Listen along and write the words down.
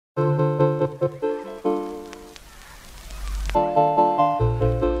Hi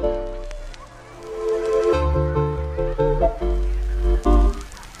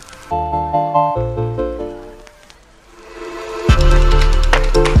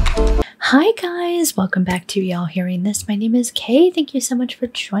guys, welcome back to Y'all Hearing This. My name is Kay. Thank you so much for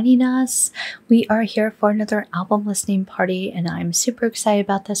joining us. We are here for another album listening party and I'm super excited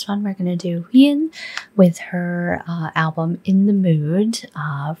about this one. We're going to do Wheein with her album In the Mood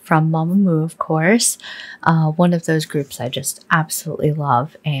from Mamamoo, of course. One of those groups I just absolutely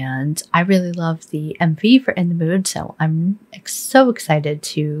love, and I really love the MV for In the Mood, so I'm so excited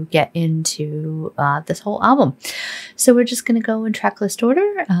to get into this whole album. So we're just going to go in tracklist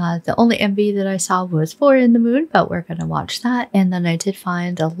order. The only MV that I saw was for In the Mood, but we're going to watch that. And then I did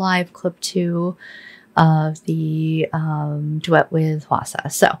find a live clip too of the duet with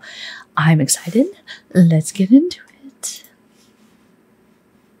Hwasa. So I'm excited. Let's get into it.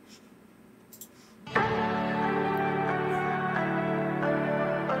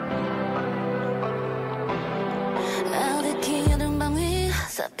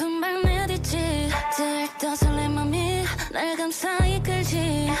 날 감싸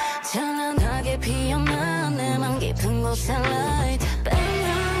이끌지 찬란하게 피어나 내 맘 깊은 곳에 light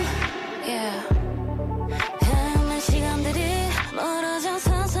yeah 헤어난 시간들이 멀어져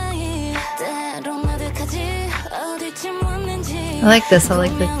서서히 때론 나득하지 어디쯤 왔는지 I like this. I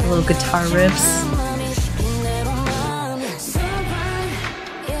like the little guitar riffs.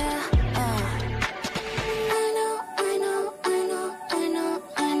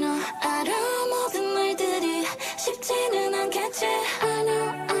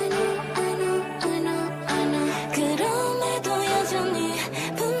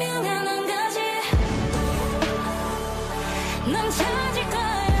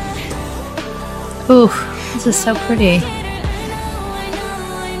 Ooh, this is so pretty.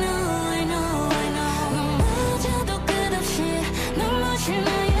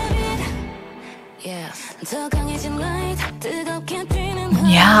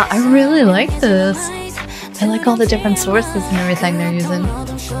 Yeah, I really like this. I like all the different sources and everything they're using.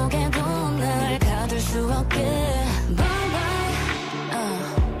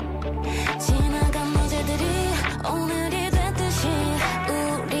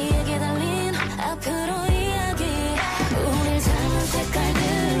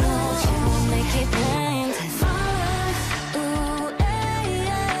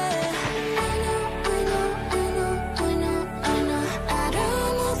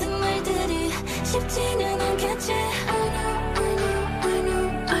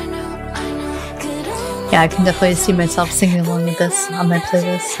 Yeah, I can definitely see myself singing along with this on my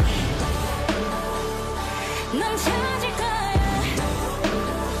playlist.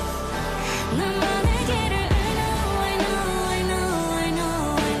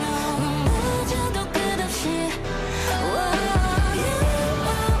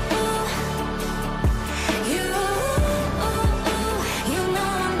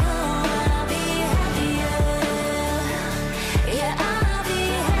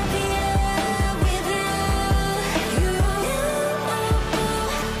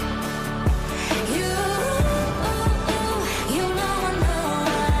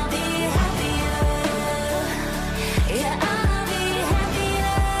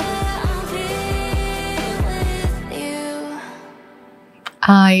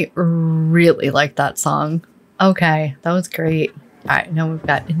 I really like that song. Okay, that was great. Alright, now we've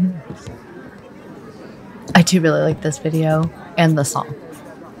got... I do really like this video and the song.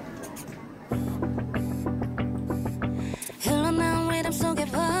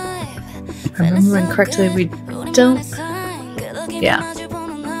 If I'm remembering correctly, we don't... Yeah.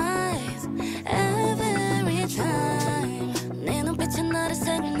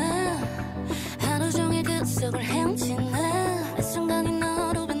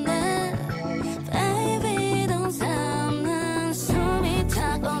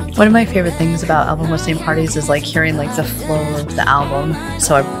 One of my favorite things about album listening parties is like hearing like the flow of the album.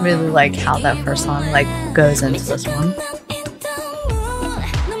 So I really like how that first song like goes into this one.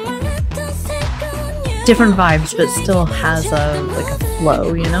 Different vibes, but still has a like a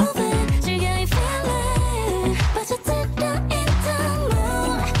flow, you know?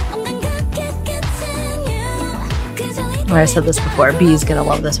 I said this before, B's gonna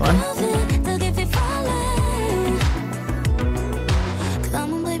love this one.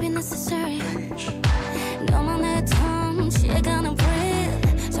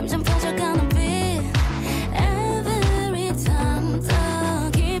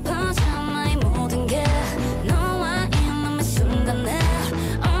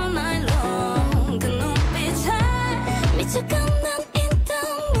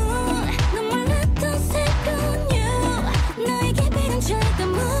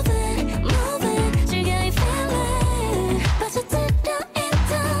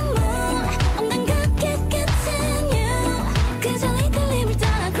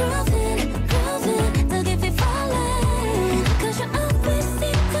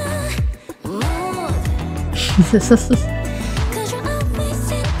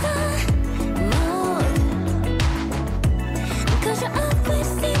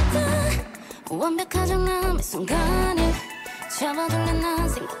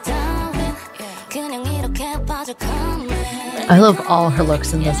 I love all her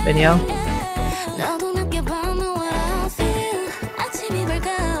looks in this video.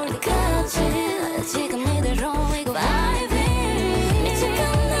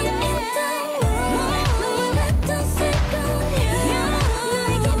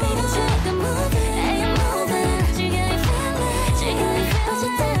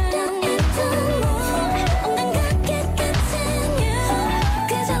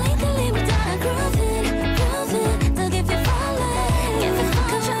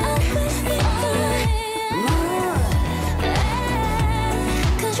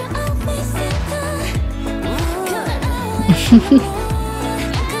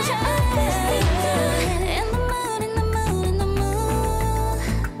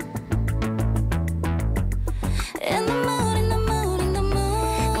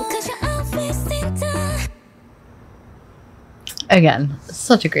 Again,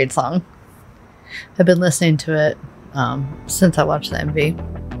 such a great song. I've been listening to it since I watched the MV.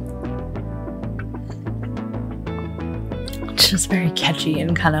 It's just very catchy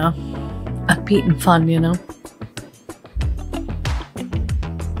and kind of upbeat and fun, you know?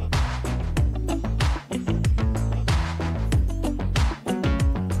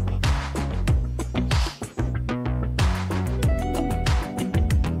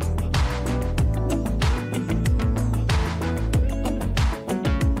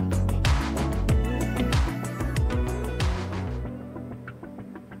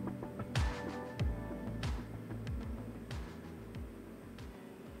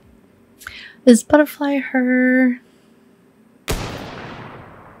 Is Butterfly her?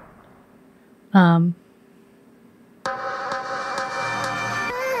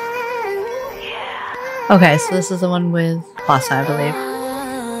 Okay, so this is the one with Plaza, I believe.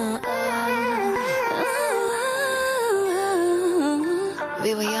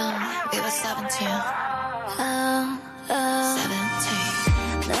 We were young, we were 17.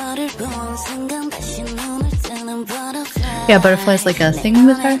 Yeah, Butterfly's like a thing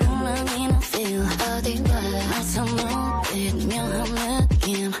with her.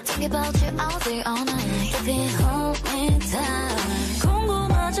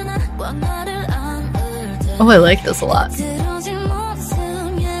 Oh, I like this a lot.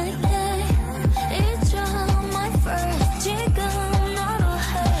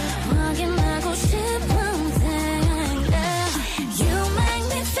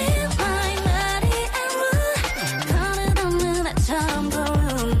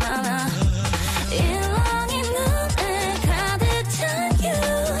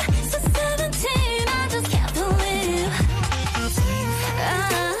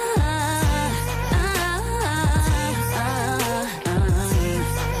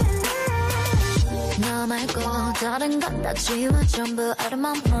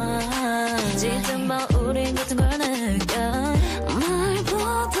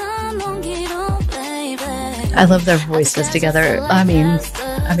 I love their voices together. I mean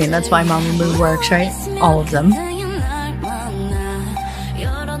that's why Mamamoo works, right? All of them.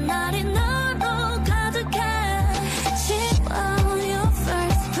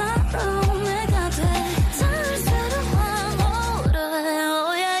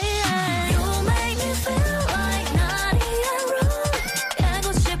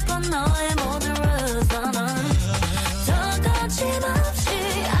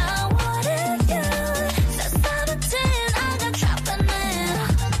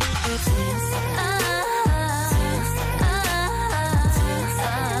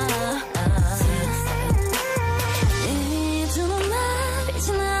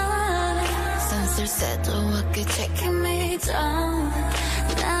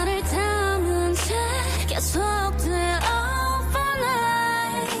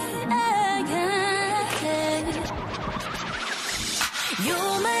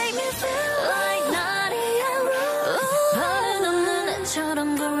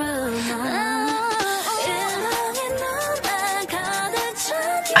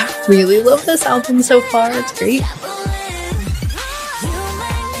 I really love this album so far. It's great.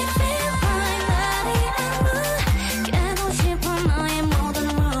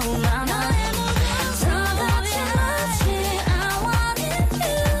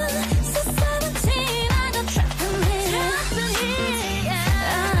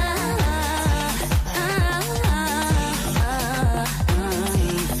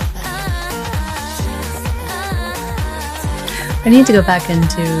 I need to go back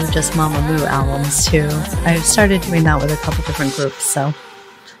into just Mamamoo albums too. I've started doing that with a couple different groups, so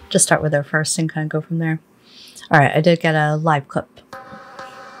just start with her first and kind of go from there. Alright, I did get a live clip.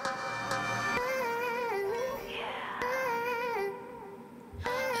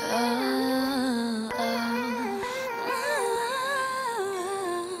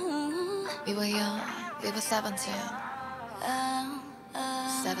 We were young, we were 17.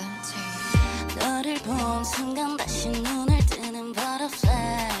 17. 너를 본 순간 다시 눈을 뜨는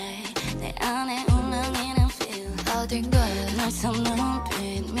butterfly 내 안에 운명이는 feel 어딘가에 널 선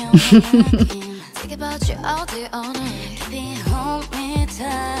눈빛 묘한 느낌 Think about you all day all night Baby hold me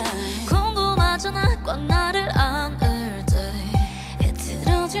tight 궁금하잖아 꽉 나를 안을 때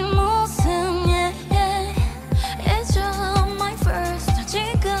흐트러진 모습 yeah yeah It's just my first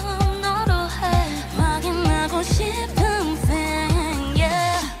지금 너로 해 확인하고 싶은 thing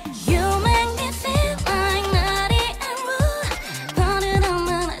yeah You make me feel like naughty and rude 버릇없는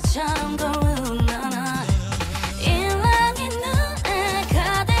애처럼 고운 나나 일랑이 눈에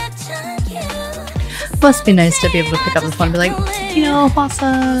가득 찬 you Must be nice to be able to pick up the phone and be like, you know,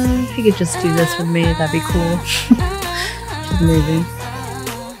 Wassa, if you could just do this with me, that'd be cool. She's amazing.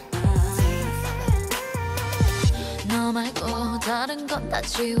 너 말고 다른 건 다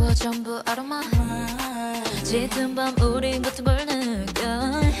지워 전부 아로마 짙은 밤 우린 같은 걸 느껴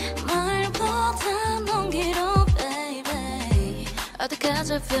말보다 넌 길어 baby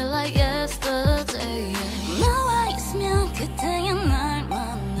어디까지 feel like yesterday 너와 있으면 그때의 날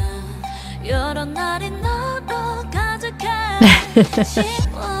만나 여러 날이 너로 가득해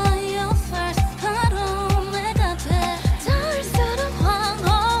지워 your first 바로 내가 돼 닿을수록 확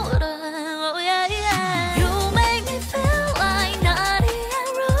오르 oh yeah yeah You make me feel like naughty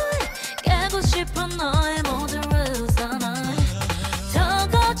and rude 깨고 싶은 너의 모든 rules 더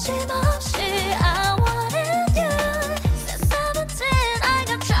거침없이 I wanted you Since 17 I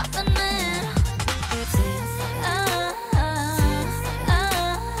got trapped in it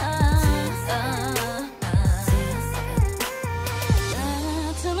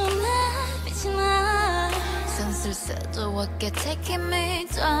두 눈에 빛이 나 손쓸 새도 없게 taking me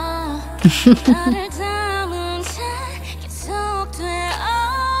down 나를 담은 채 계속돼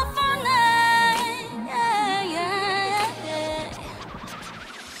overnight yeah, yeah, yeah.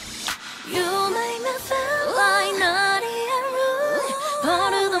 You make me feel like naughty and rude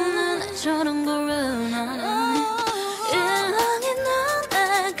버릇없는 애처럼 고른 나는 일렁이 눈에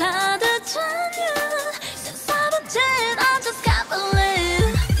가득 찬 you Since 17 I just can't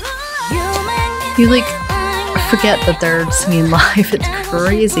believe You make me You like forget that they're singing live, it's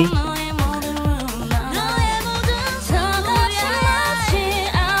crazy.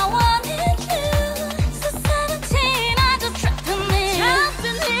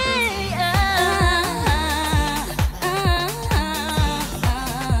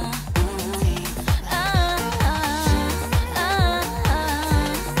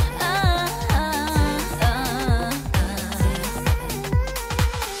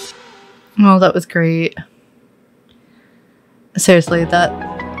 Oh, that was great. Seriously, the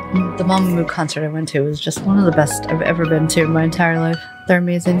Mamamoo concert I went to was just one of the best I've ever been to in my entire life. They're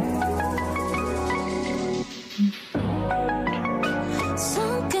amazing.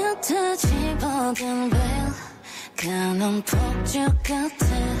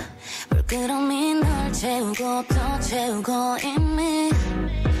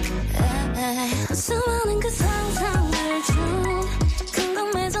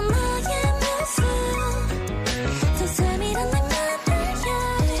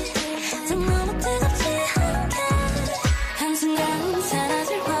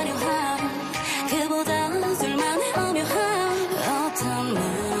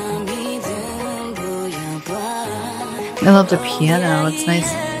 I love the piano, it's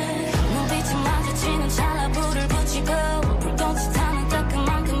nice.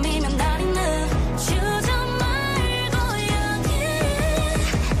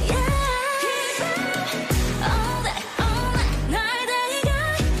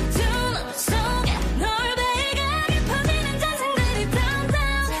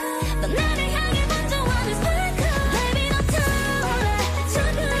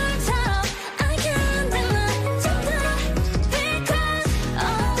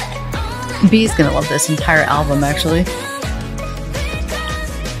 B's gonna love this entire album, actually.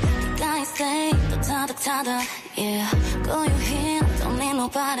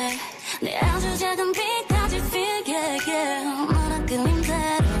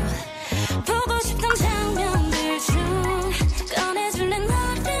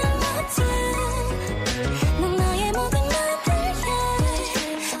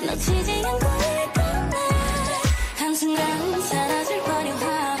 한순간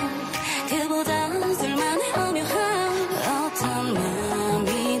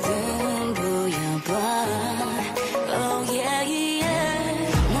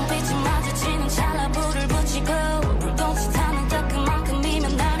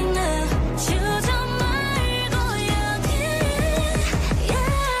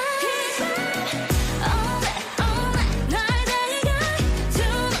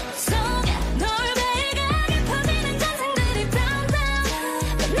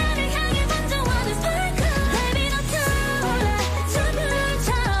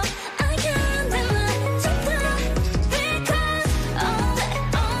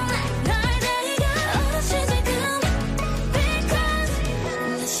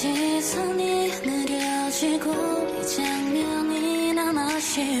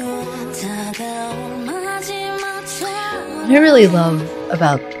I really love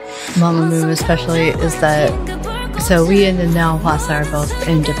about Mamamoo especially is that, so Wheein and now Hwasa are both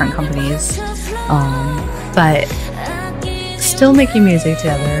in different companies, but still making music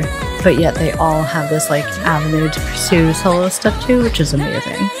together, but yet they all have this like avenue to pursue solo stuff too, which is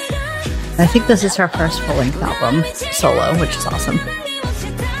amazing. I think this is her first full-length album solo, which is awesome.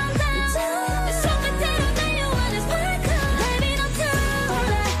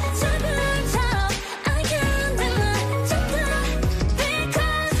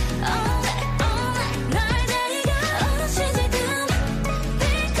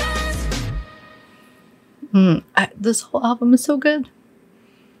 This whole album is so good.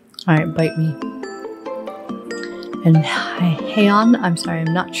 Alright, Bite Me. And Wheein, I'm sorry,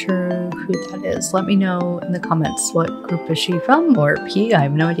 I'm not sure who that is. Let me know in the comments what group is she from, or P, I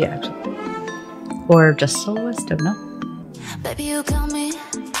have no idea actually. Or just soloist, don't know. Baby, you got me.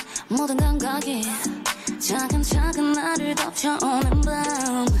 모든 감각이 차근차근 나를 덮쳐오는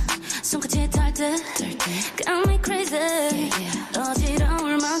밤 손끝이 닿을 때 got me crazy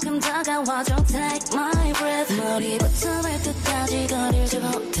어지러울 만큼 다가와줘 take my breath 머리부터 발끝까지 거리를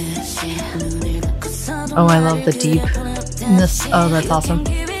재보듯이 눈을 감고서도 Oh, I love the deepness. Oh, that's awesome.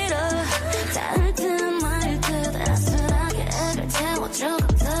 닿을 듯 말 듯 아슬하게 애를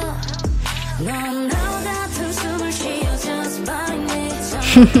태워줘도 넌 나와 같은 숨을 쉬어 just by me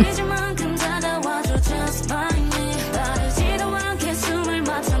잊을 만큼 다가와줘 just by me 빠르지도 않게 숨을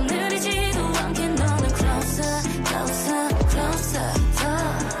맞춰 느리지도 않게 너는 closer closer closer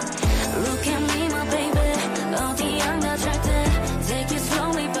look at me my baby 어디 안 가줄 때 take it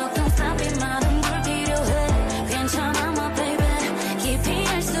slowly but don't stop it 말은 불필요해 괜찮아 my baby 깊이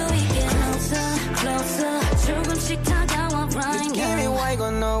할 수 있게 closer closer 조금씩 다가와 right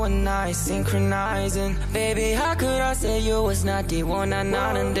now know and I synchronizing Baby how could I say you was not the one 난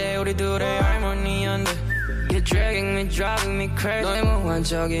아는데 우리 둘의 harmony인데 You're dragging me, driving me crazy 너의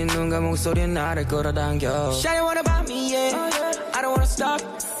몽환적인 눈과 목소리는 나를 끌어당겨 Shawty wanna buy me, yeah I don't wanna stop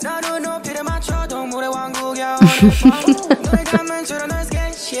너는 높이를 맞춰 동물의 왕국이야 눈을 감은 줄은 널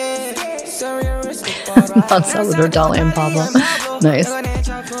sketch, yeah Surrealistic, alright That's Salvador Dali and Pablo. Nice. I'm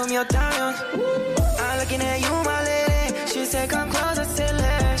looking at you, my lady She said come closer, silly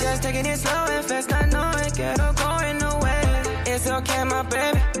Just taking it slow and fast 난 너에게로 going nowhere It's okay, my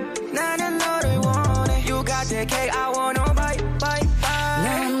baby 나는 너를 원해 You got the cake, I wanna bite, bite, bite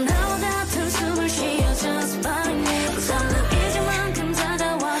넌 나와 같은 숨을 쉬어 just by me 잊을 만큼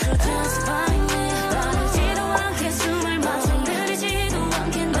다가와줘 just by me 빠르지도 않게 숨을 맞춰 느리지도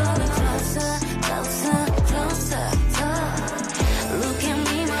않게 너는 closer, closer, closer Look at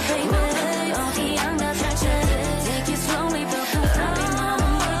me, my baby 어디 안 가줄 때 take it slowly but don't stop it 마음은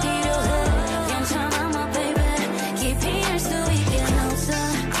불필요해 괜찮아, my baby 깊이 할 수 있게 closer,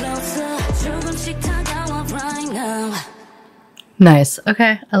 closer 조금씩 다가와 right now Nice.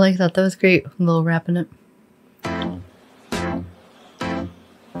 Okay, I like that. That was great. A little rap in it.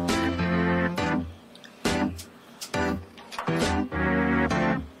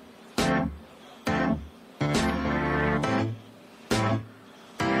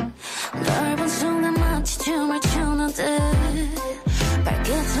 넓은 순간 마치 춤을 추는 듯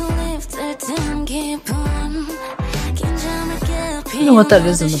발끝을 립들 든 기분 긴장을 I don't know what that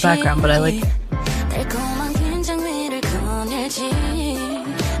is in the background, but I like it. 달콤한 긴장 위를 거닐지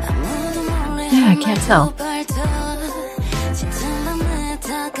아무도 몰래 Yeah, I can't tell. 짙은 밤에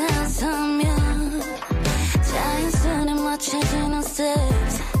다가서면 자연스레 맞춰지는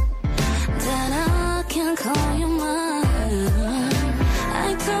steps Then I can call you mine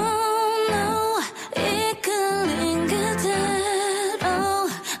I don't know 이끌린 그대로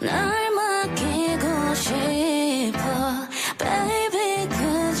날 맡기고 싶어 Baby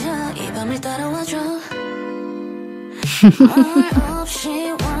그저 이 밤을 따라와줘 말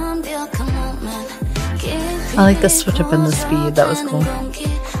없이 완벽한 moment I like the switch up in the speed. That was cool.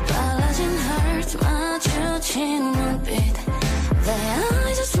 빨라진 heart 마주친 눈빛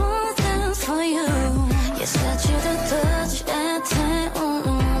I just wanna dance for you Yes, 스치듯 touch에 태우는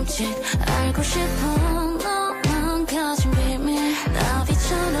몸짓 알고 싶어 너만 가진 비밀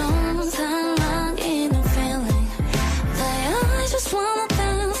나비처럼 살랑이는 feeling I just wanna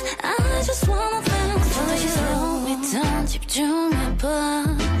dance I just wanna dance for you 일단 집중해봐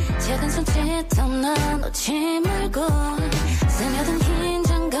작은 손짓도 나 놓지 말고 스며든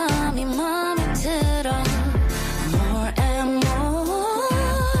긴장감이 맘에 들어 More and more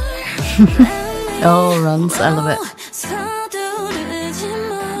Oh, runs. I love it. 서두르지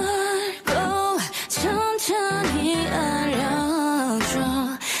말고 천천히 알려줘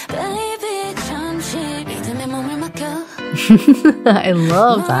Baby 잠시 리듬에 몸을 맡겨 I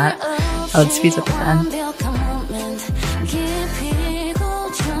love that. Oh, it speeds up at the end. 완벽한 moment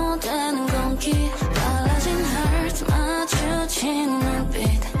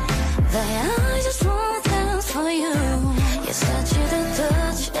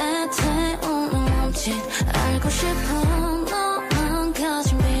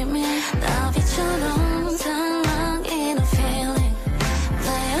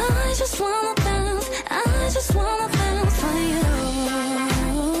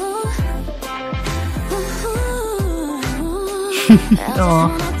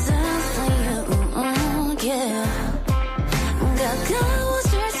Oh.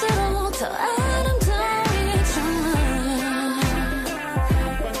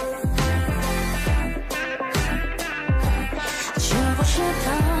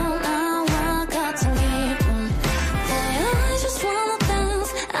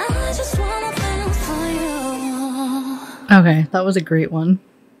 Okay, that was a great one.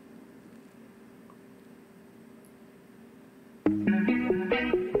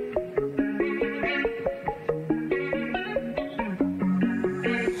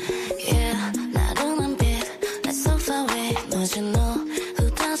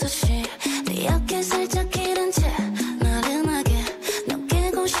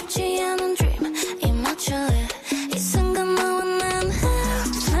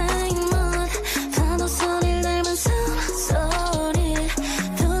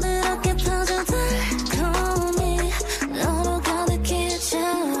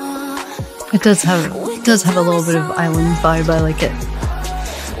 It does have a little bit of island vibe. I like it.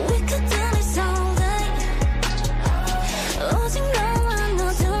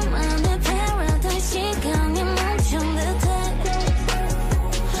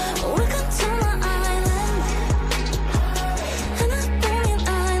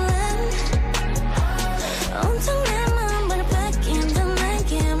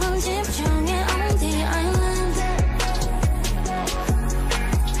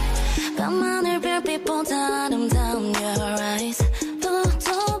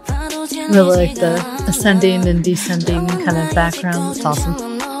 Really like the ascending and descending kind of background. It's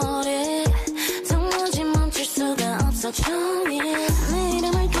awesome.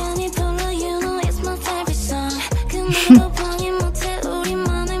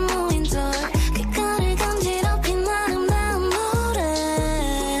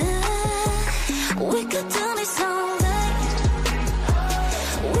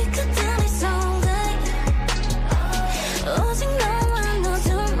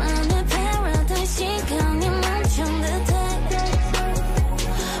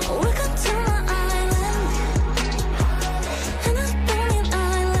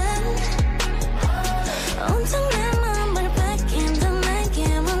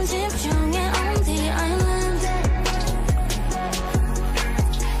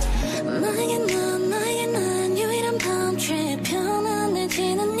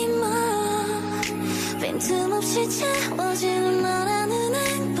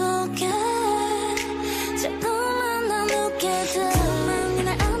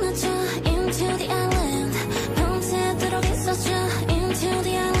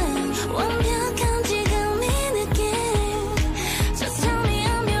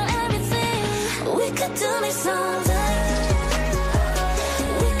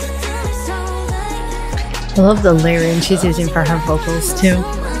 I love the layering she's using for her vocals too.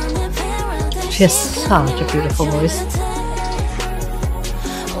 She has such a beautiful voice.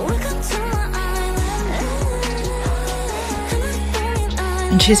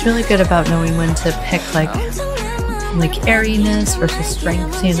 And she's really good about knowing when to pick like airiness versus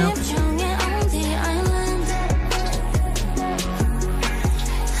strength, you know?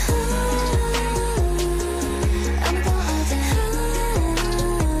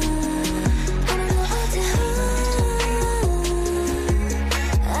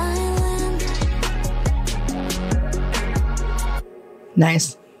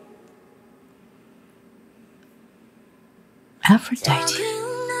 Nice. Aphrodite.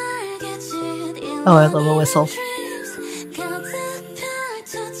 Oh, I love a whistle.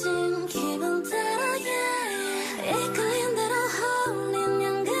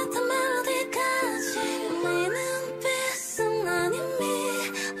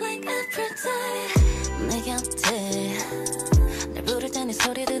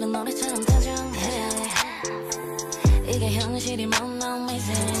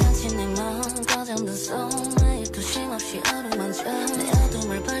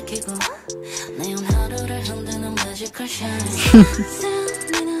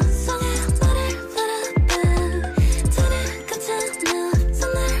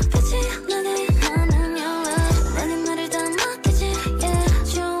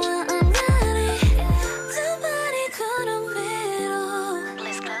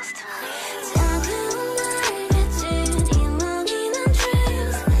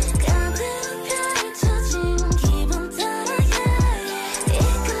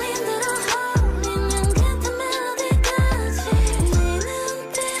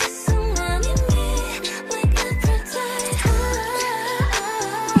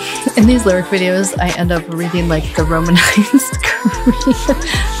 In these lyric videos, I end up reading like the romanized Korean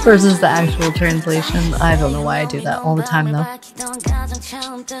versus the actual translation. I don't know why I do that all the time though.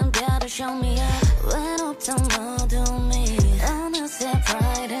 처음던 별을 show me up 외롭던 어둠이 어느새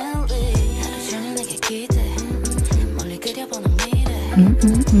bright and lit 하루 종일 내게 기대 멀리 그려보는 미래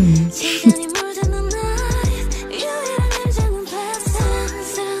시간이 물드는 night 유일한 냄새는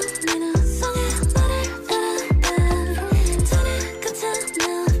사랑스러운 네 눈속에 너를 따라간 둘이 끝에 내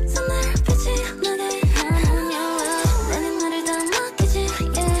손날빛이 나게 하는 내 눈물을 다 맡기지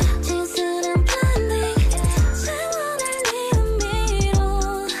yeah 진실한 blinding 세월을 네 의미로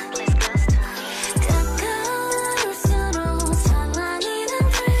가까울수록 설레이는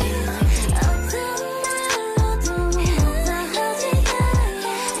breeze 어떤 말로도 못다하지 몇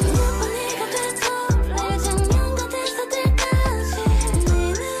번 네가 되돌릴 장면과 대사들까지 네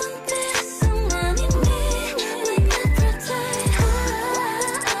눈빛만이 me make me pretend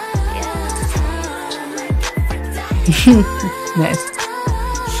Nice.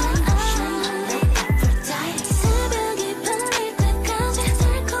 새벽이 밤일 때까지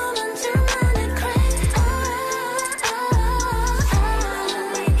달콤한 둘만의 craze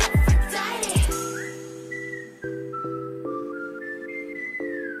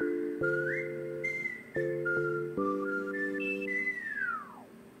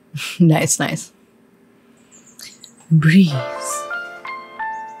Nice, nice. Breeze.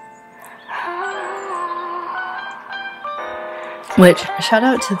 Which, shout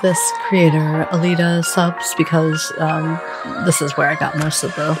out to this creator, Alita Subs, because this is where I got most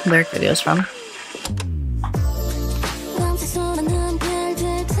of the lyric videos from. 밤새소란한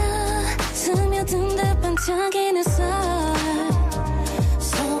별들 다 스며든 듯 반짝이는 살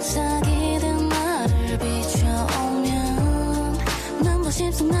속삭이듯 나를 비춰오면 난 더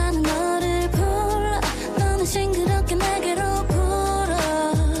쉽속 나는 너를 불러 너는 싱그럽게 내게로 불어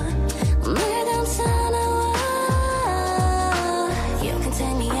날 감싸나와 You can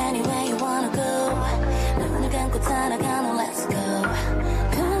take me anywhere you wanna go 눈을 감고 따라가는 let's go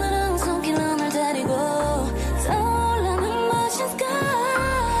그날은 손길로 날 데리고 떠올라는 멋진 sky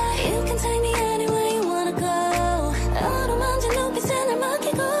You can take me anywhere you wanna go 어루만진 눈빛에 날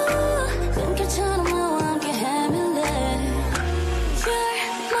맡기고 꿈결처럼 너와 함께 헤밀래 You're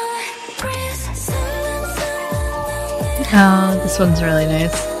my breeze 살랑살랑 Oh, this one's really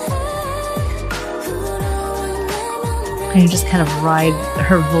nice. And you just kind of ride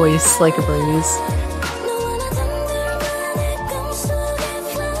her voice like a breeze. 너와 나 잠들만의 꿈속에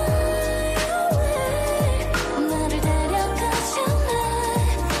fly away 나를 데려가줄래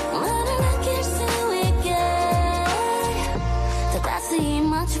나를 느낄 수 있게 더 따스히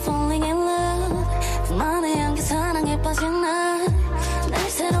마치 falling in love 불만의 향기 사랑에 빠진 날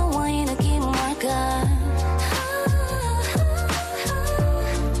새로워 이 느낌은 뭘까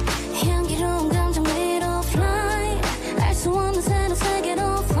향기로운 감정 위로 fly 알 수 없는 새로운 세계로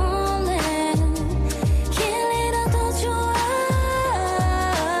falling 길이라도 좋아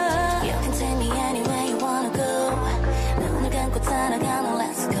You can take me anywhere you wanna go 눈을 감고 따라가는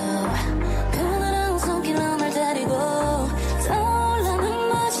let's go 그날은 손길로 날 데리고 떠올라는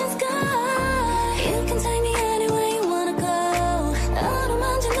멋진 sky You can take me anywhere you wanna go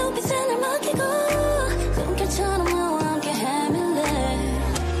어루만진 눈빛에 날 맡기고 꿈결처럼 너와 함께 헤밀래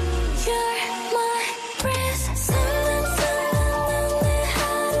You're my breeze 살랑살랑 내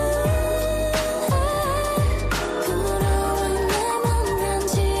하루 부러워 내맘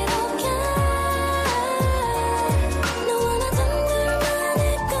간지럽게 너와 나 잠들만의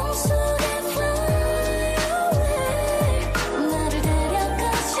꿈속에 fly away 나를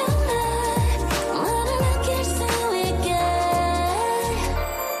데려가줄래 나를 느낄 수 있게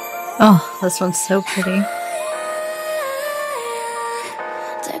Oh, this one's so pretty.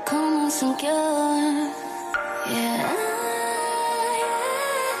 달콤한 숨결 yeah.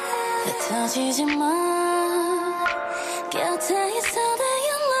 흩어지지 마 곁에 있어도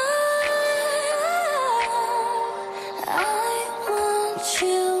you know I want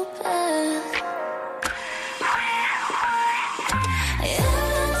you back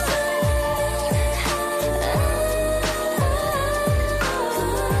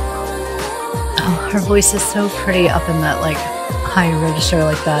Oh, her voice is so pretty up in that like high register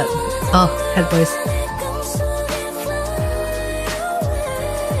like that. Oh, head voice.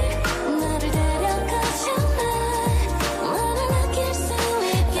 나를 데려가줄래 나를 느낄 수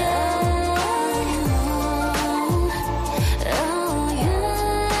있게 Oh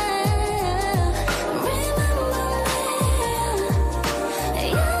yeah Remember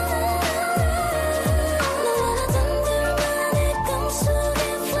me 너와 나 잠들만의 꿈속에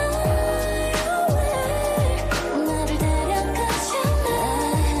fly away 나를 데려가줄래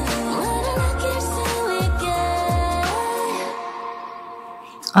나를 느낄 수 있게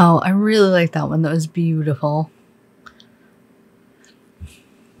Oh, I really like that one. That was beautiful.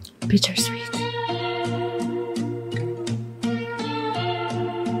 Bittersweet.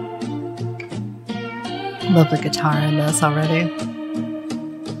 Love the guitar in this already.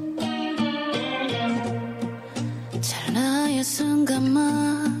 찰나의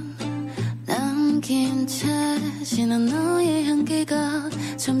순간만 남긴 채 지난 너의 향기가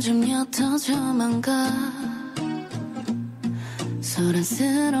점점 옅어져만 가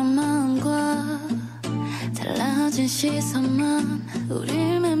소란스러운 마음과 달라진 시선만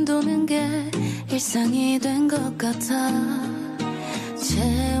우릴 맴도는 게 일상이 된 것 같아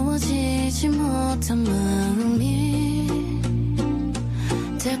채워지지 못한 마음이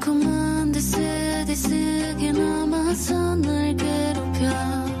달콤한 듯 쓰디쓰게 남아서 날 괴롭혀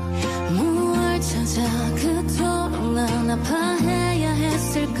무얼 찾아 그토록 난 아파해야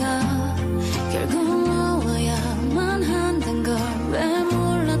했을까 결국 너와야만 한단 걸 왜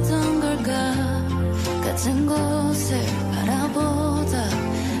몰랐던 걸까 같은 곳을 바라보다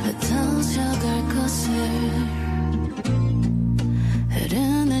흩어져갈 것을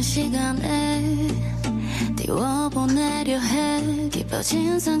흐르는 시간에 띄워보내려 해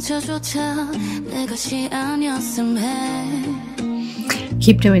깊어진 상처조차 내 것이 아니었음 해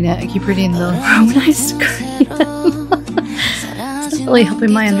Keep doing it. Keep reading the Romanized Korean. It's really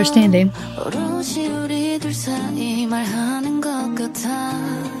helping my understanding. 오롯이 우리 둘 사이 말하는 것 같아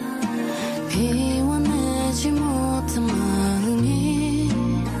비워내지 못한 마음이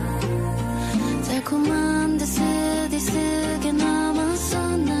달콤한 듯 쓰디쓰게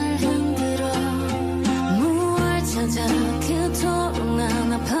남아서 날 흔들어 무얼 찾아 그토록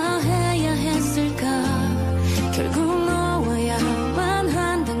난 아파해야 했을까 결국 너와야만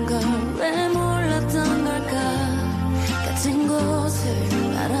한단 걸 왜 몰랐던 걸까 같은 곳을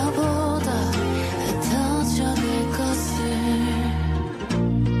바라보다 흩어져갈 것을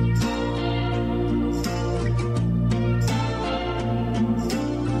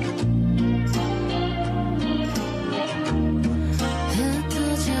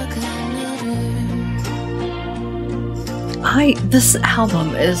This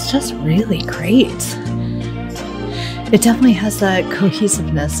album is just really great. It definitely has that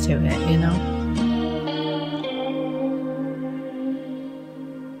cohesiveness to it, you know?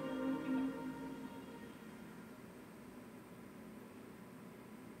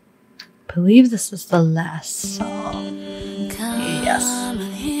 I believe this is the last song. Yes.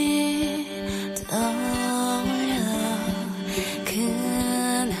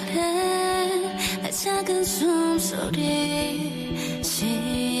 작은 숨소리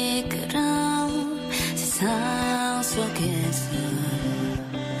시끄러운 세상 속에서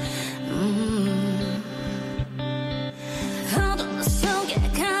어둠 속에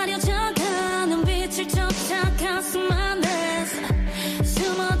가려져가는 빛을 쫓아 가슴 안에서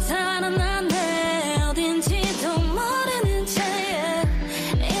숨어 달아났네 어딘지도 모르는 채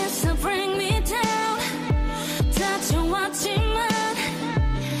It's a bring me down 다쳐왔지만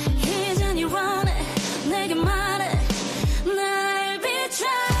이젠 you want it 내게 말해 날 비춰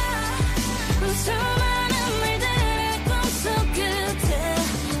수많은 말들의 꿈속 끝에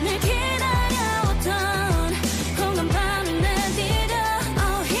늘 기다려왔던 공간판을 내디뎌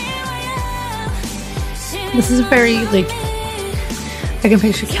Oh here I am This is very, like, I can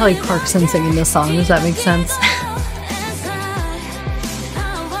picture Kelly Clarkson singing this song. Does that make sense?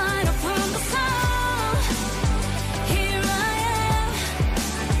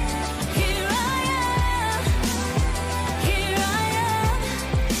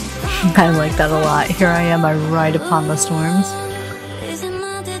 I like that a lot. Here I am, I ride upon the storms.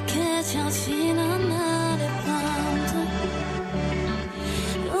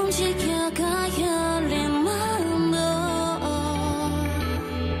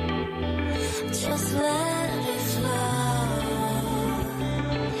 Just let it flow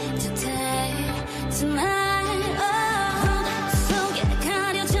today, tonight. 속에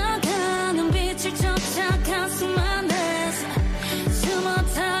가려져가는 빛을 쫓아 가슴 안에서 숨어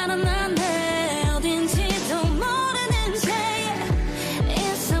달아났네 어딘지도 모르는 채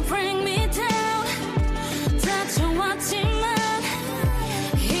It's a bring me down 다쳐왔지만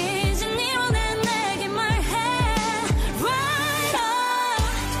이제 네 원해 내게 말해 Right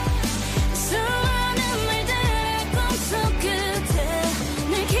on 수많은 말들의 꿈속 끝에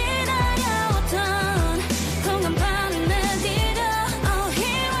늘 기다려왔던 공간판을 내디뎌 Oh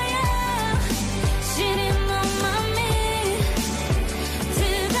here I am 시린 넌 맘이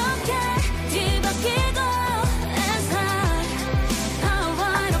뜨겁게 뒤바뀌고 As I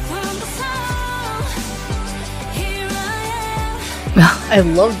ride upon the sun Here I am I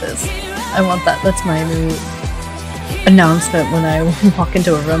love this. I want that. That's my new announcement when I walk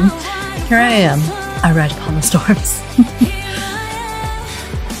into a room. Here I am. I ride upon the storms.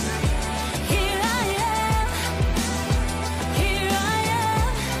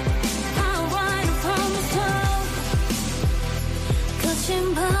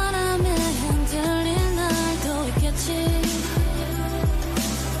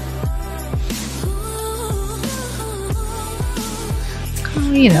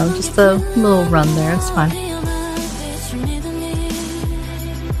 you know, just a little run there. It's fine.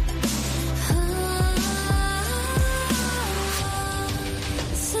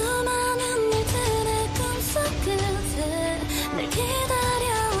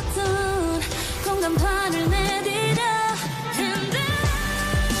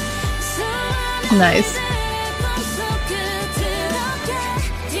 Nice.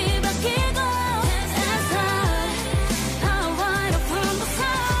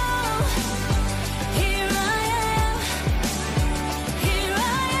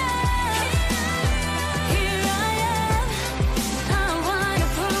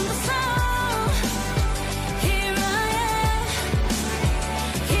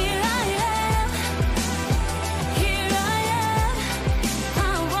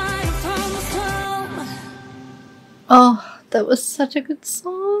 Oh, that was such a good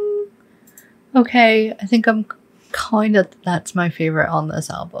song. Okay, I think I'm calling it that's my favorite on this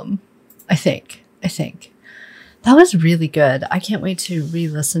album. I think. That was really good. I can't wait to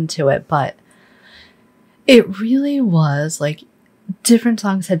re-listen to it, but it really was like different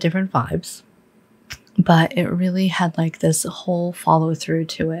songs had different vibes, but it really had like this whole follow through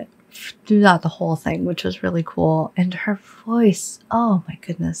to it throughout the whole thing, which was really cool. And her voice, oh my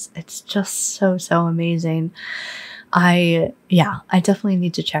goodness, it's just so amazing. I definitely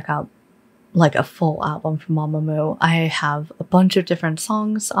need to check out like a full album from Mamamoo. I have a bunch of different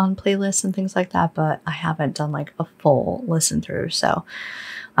songs on playlists and things like that, but I haven't done like a full listen through. So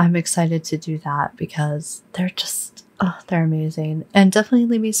I'm excited to do that because they're just, they're amazing. And definitely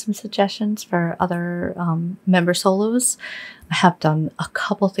leave me some suggestions for other member solos. I have done a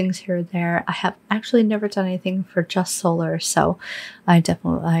couple things here and there. I have actually never done anything for just Solar, so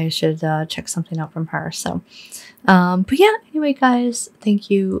I should check something out from her. So, but yeah, anyway, guys, thank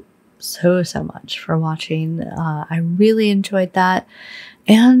you so much for watching. I really enjoyed that,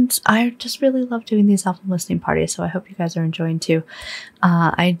 and I just really love doing these album listening parties, so I hope you guys are enjoying too.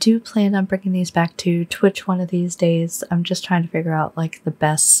 I do plan on bringing these back to Twitch one of these days. I'm just trying to figure out like the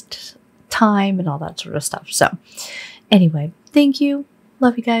best time and all that sort of stuff. So anyway, thank you.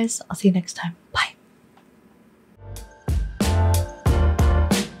 Love you guys. I'll see you next time.